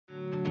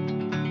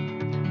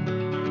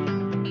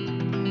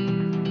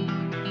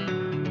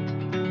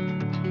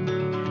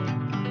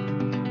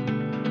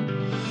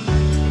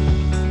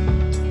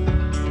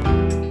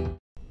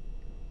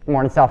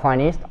morning,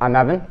 Southline East. I'm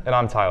Evan. And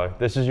I'm Tyler.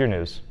 This is your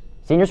news.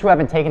 Seniors who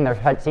haven't taken their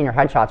senior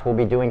headshots will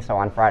be doing so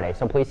on Friday,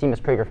 so please see Ms.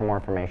 Krieger for more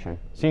information.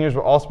 Seniors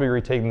will also be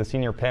retaking the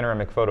senior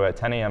panoramic photo at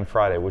 10 a.m.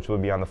 Friday, which will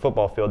be on the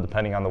football field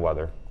depending on the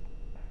weather.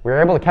 We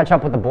were able to catch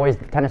up with the boys'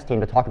 tennis team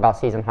to talk about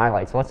season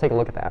highlights, so let's take a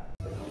look at that.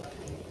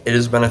 It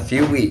has been a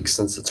few weeks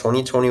since the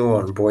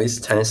 2021 boys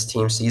tennis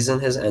team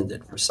season has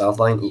ended for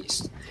Southline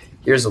East.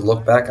 Here's a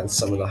look back on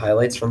some of the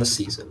highlights from the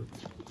season.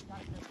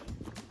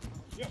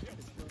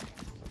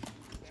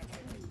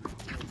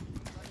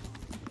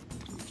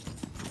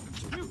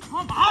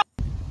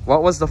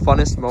 What was the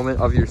funnest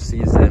moment of your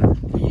season?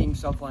 Beating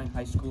Southline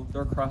High School.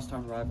 They're a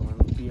crosstown rival,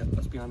 and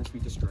let's be honest, we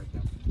destroyed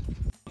them.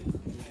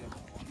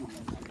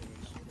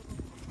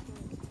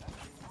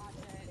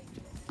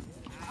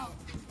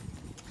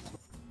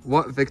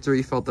 What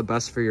victory felt the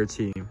best for your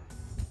team?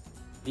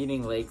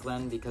 Beating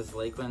Lakeland, because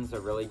Lakeland's a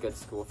really good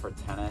school for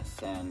tennis,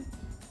 and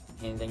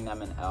handing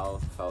them an L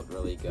felt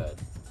really good.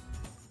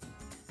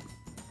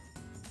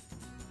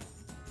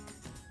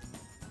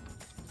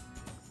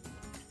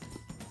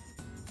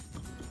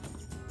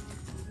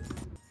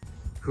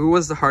 Who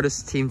was the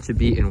hardest team to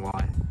beat and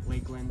why?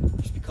 Lakeland,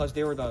 just because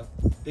they were the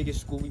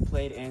biggest school we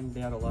played, and they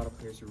had a lot of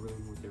players who really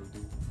knew what they were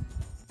doing.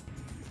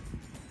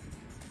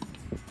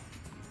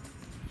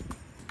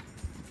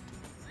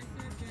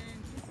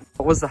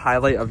 What was the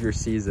highlight of your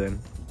season?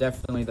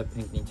 Definitely the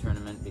Pinckney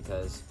tournament,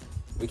 because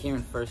we came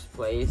in first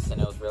place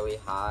and it was really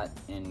hot,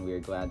 and we were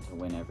glad to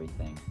win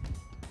everything.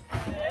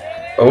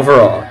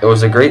 Overall, it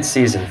was a great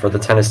season for the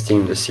tennis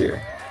team this year.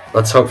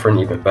 Let's hope for an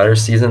even better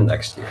season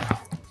next year.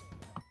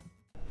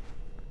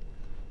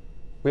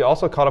 We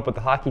also caught up with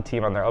the hockey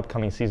team on their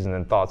upcoming season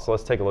and thoughts, so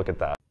let's take a look at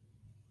that.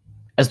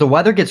 As the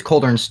weather gets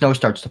colder and snow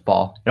starts to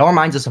fall, it all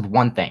reminds us of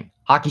one thing.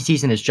 Hockey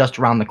season is just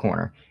around the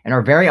corner, and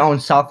our very own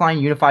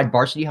Southline Unified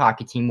Varsity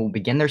Hockey Team will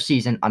begin their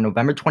season on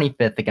November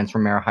 25th against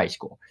Romero High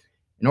School.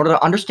 In order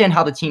to understand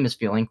how the team is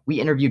feeling, we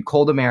interviewed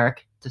Cole Demerick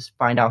to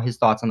find out his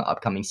thoughts on the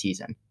upcoming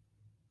season.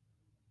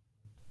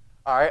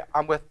 All right,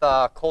 I'm with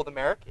Cole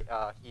Demerick.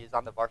 He's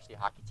on the varsity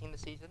hockey team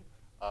this season.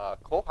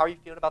 Cole, how are you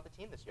feeling about the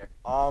team this year?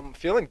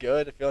 Feeling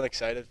good. Feeling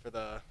excited for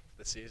the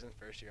season,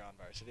 first year on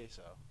varsity.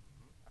 So,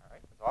 all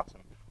right, that's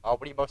awesome. What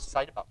are you most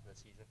excited about for the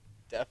season?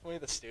 Definitely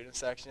the student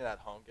section at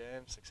home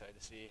games. Excited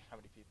to see how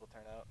many people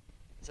turn out.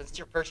 Since it's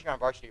your first year on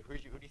varsity, who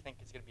do you think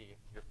is going to be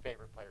your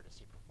favorite player to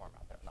see perform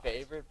out there?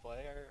 Favorite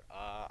player?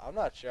 I'm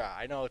not sure.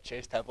 I know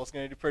Chase Temple's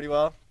going to do pretty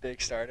well. Big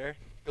starter.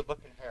 Good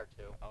looking hair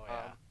too. Oh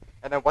yeah.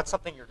 And then what's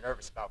something you're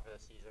nervous about for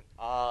this season?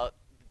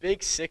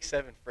 Big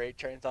 6'7" freight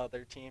trains on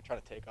their team trying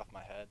to take off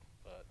my head,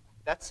 but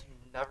that's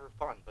never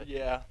fun. But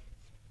yeah.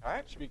 All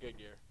right. Should be a good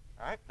year.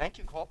 All right. Thank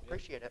you, Cole.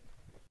 Appreciate it.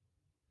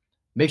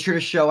 Make sure to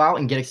show out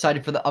and get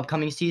excited for the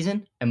upcoming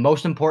season, and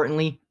most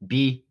importantly,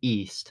 be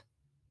East.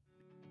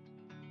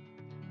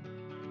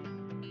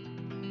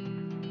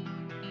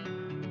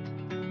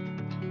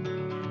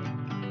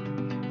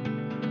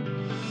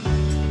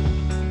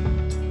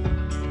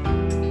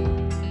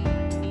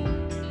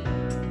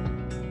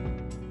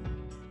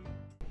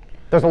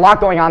 There's a lot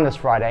going on this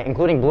Friday,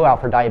 including Blue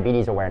Out for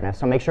diabetes awareness,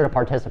 so make sure to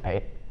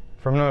participate.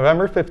 From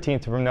November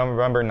 15th to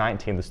November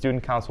 19th, the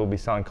Student Council will be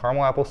selling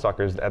caramel apple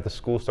suckers at the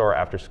school store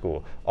after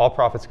school. All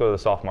profits go to the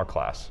sophomore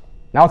class.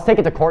 Now let's take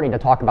it to Courtney to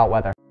talk about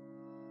weather.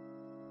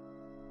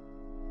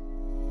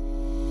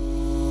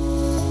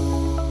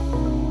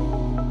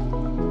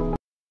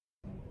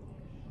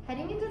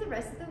 Heading into the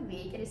rest of the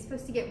week, it is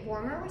supposed to get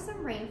warmer with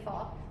some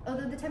rainfall,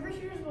 although the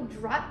temperatures will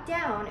drop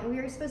down and we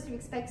are supposed to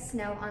expect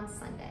snow on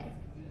Sunday.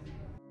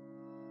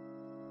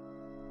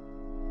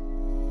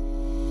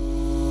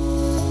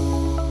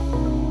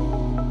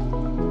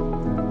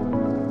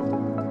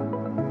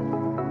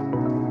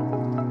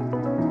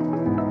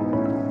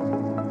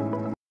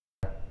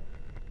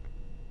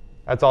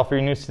 That's all for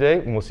your news today,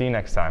 and we'll see you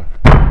next time.